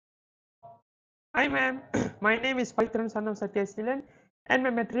Hi ma'am, my name is PAVITHREN son of SATHIASEELAN and my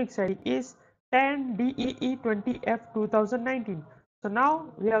matrix ID is 10DEE20F 2019. So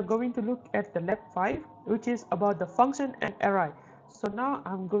now we are going to look at the lab 5, which is about the function and array. So now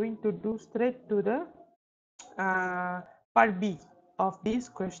I'm going to do straight to the part B of this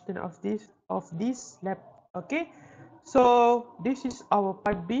question of this lab. Okay, so this is our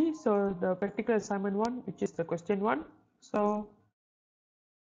part B. So the practical assignment 1, which is the question 1. So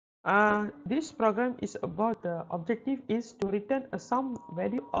this program is about the objective is to return a sum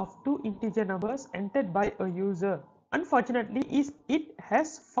value of two integer numbers entered by a user. Unfortunately, it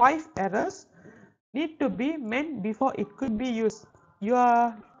has 5 errors need to be meant before it could be used. You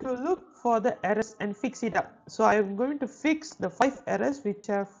are to look for the errors and fix it up. So I am going to fix the 5 errors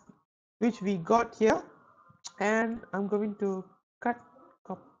which we got here, and I'm going to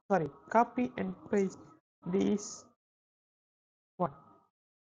copy and paste this one.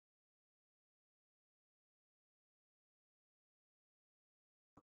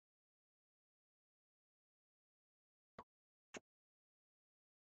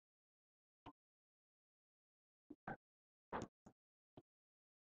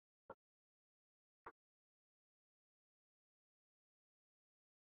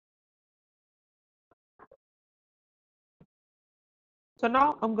 So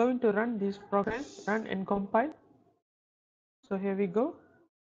now I'm going to run this program, run and compile. So here we go.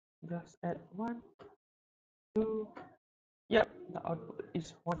 Just add 1, 2. Yep, the output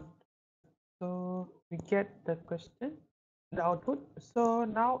is 1. So we get the question, the output. So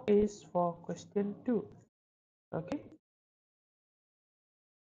now is for question 2. Okay.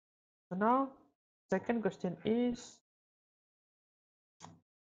 So now second question is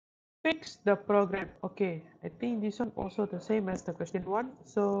fix the program. Okay, I think this one also the same as the question 1.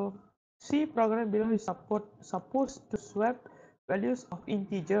 So C program below is supposed to swap values of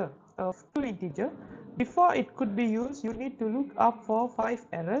two integer. Before it could be used, you need to look up for 5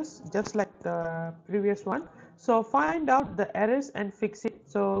 errors, just like the previous one. So find out the errors and fix it.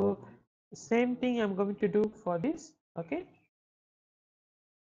 So same thing I'm going to do for this. Okay,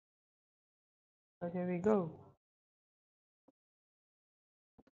 so here we go.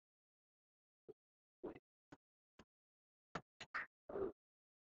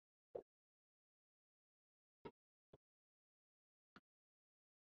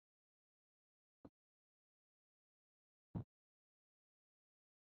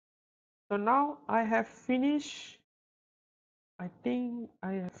 So now I have finished. I think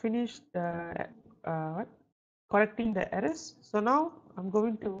I have finished the what correcting the errors. So now I'm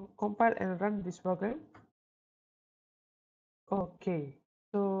going to compile and run this program. Okay,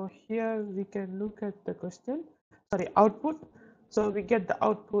 so here we can look at the question, sorry, output. So we get the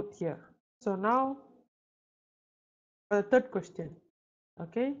output here. So now the third question.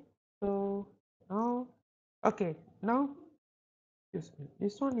 Okay, so now, okay, now excuse me,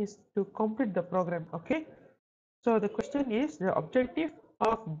 this one is to complete the program. Okay, so the question is the objective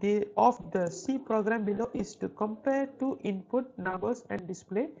of the C program below is to compare two input numbers and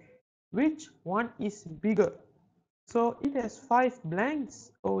display which one is bigger. So it has 5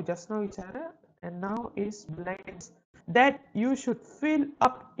 blanks. Oh, just now it's error and now is blanks that you should fill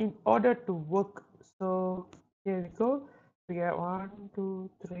up in order to work. So here we go. We got 1, 2,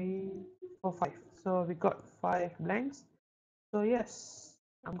 3, 4, 5. So we got 5 blanks. So yes,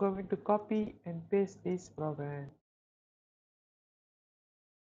 I'm going to copy and paste this program.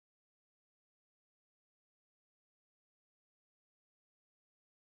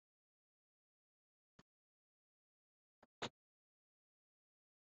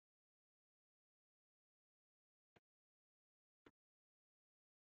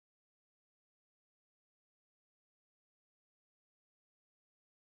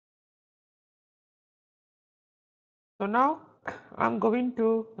 So now I'm going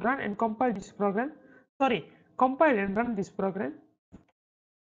to run and compile this program. Sorry, compile and run this program.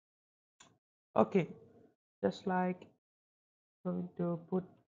 Okay, just like going to put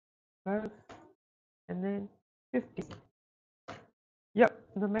 12 and then 50. Yep,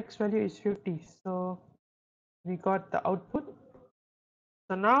 the max value is 50. So we got the output.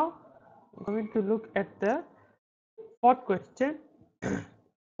 So now I'm going to look at the fourth question.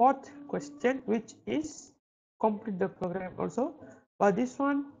 Fourth question, which is complete the program also. But this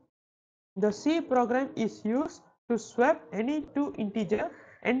one, the C program is used to swap any two integer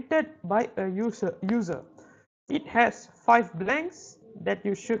entered by a user. It has 5 blanks that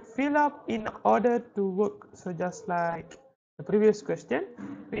you should fill up in order to work. So just like the previous question,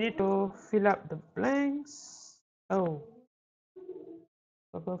 we need to fill up the blanks. Oh,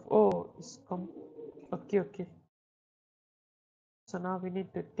 above. Oh, okay, okay. So now we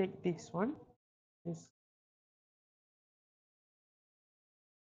need to take this one. Yes.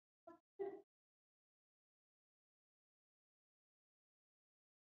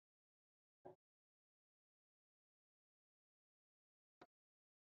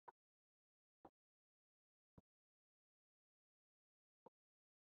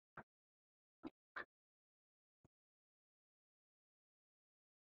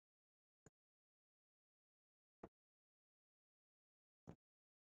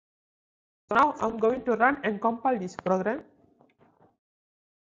 So now I'm going to run and compile this program.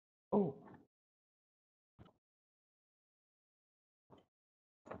 Oh,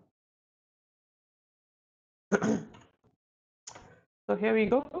 so here we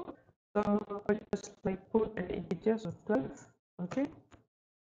go. So I just like put an integer of 12. Okay.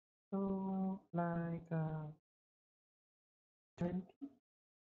 So like 20.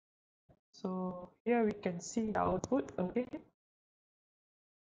 So here we can see the output. Okay.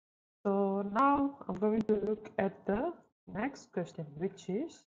 So now I'm going to look at the next question, which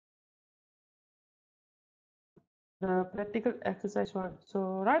is the practical exercise one. So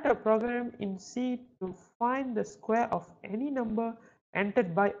write a program in C to find the square of any number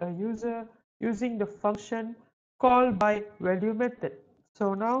entered by a user using the function call by value method.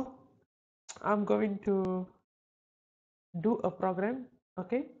 So now I'm going to do a program.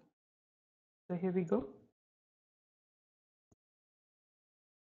 Okay, so here we go.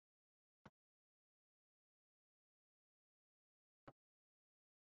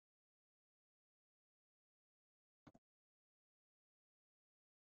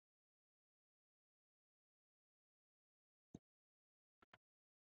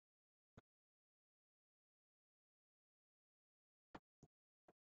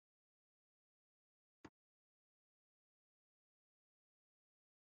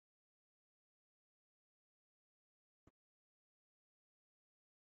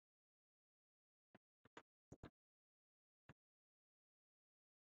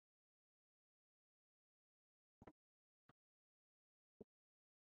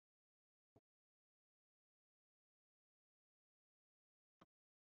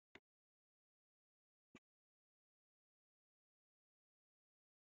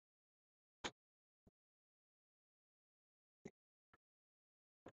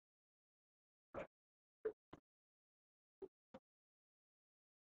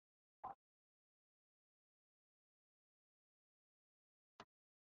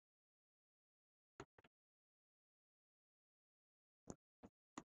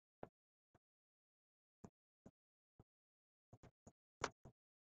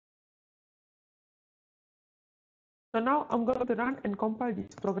 So now I'm going to run and compile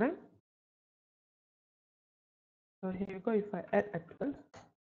this program. So here you go. If I add a 12,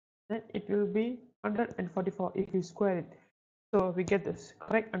 then it will be 144 if you square it. So we get this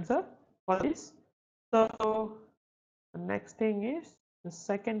correct answer for this. So the next thing is the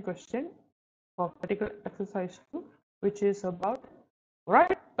second question for particular exercise 2, which is about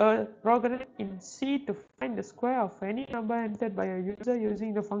write a program in C to find the square of any number entered by a user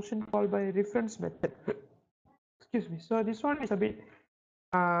using the function called by reference method. Excuse me. So this one is a bit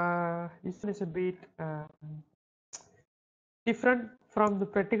different from the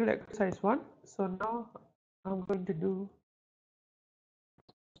practical exercise one. So now I'm going to do.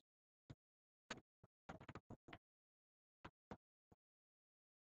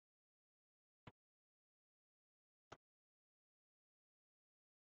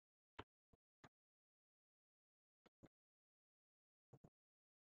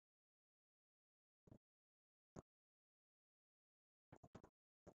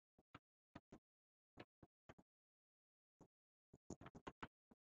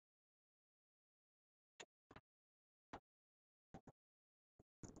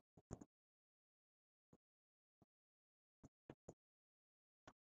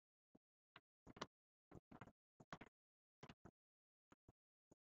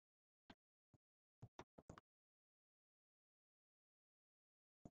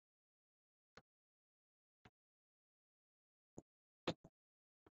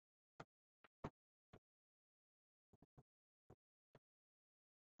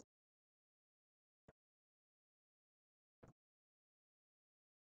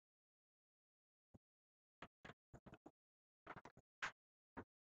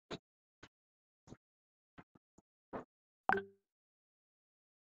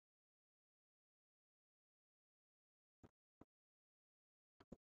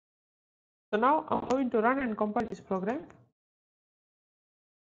 So now I'm going to run and compile this program.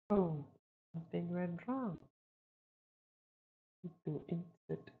 Oh, something went wrong. Need to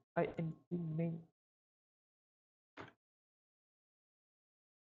insert int main.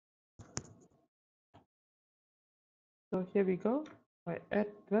 So here we go. I add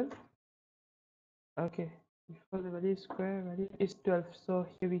 12. Okay, before the value is square, value is 12. So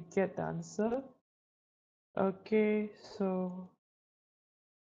here we get the answer. Okay, so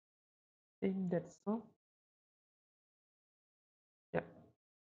I think that's all. Yeah.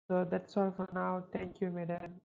 So that's all for now. Thank you, madam.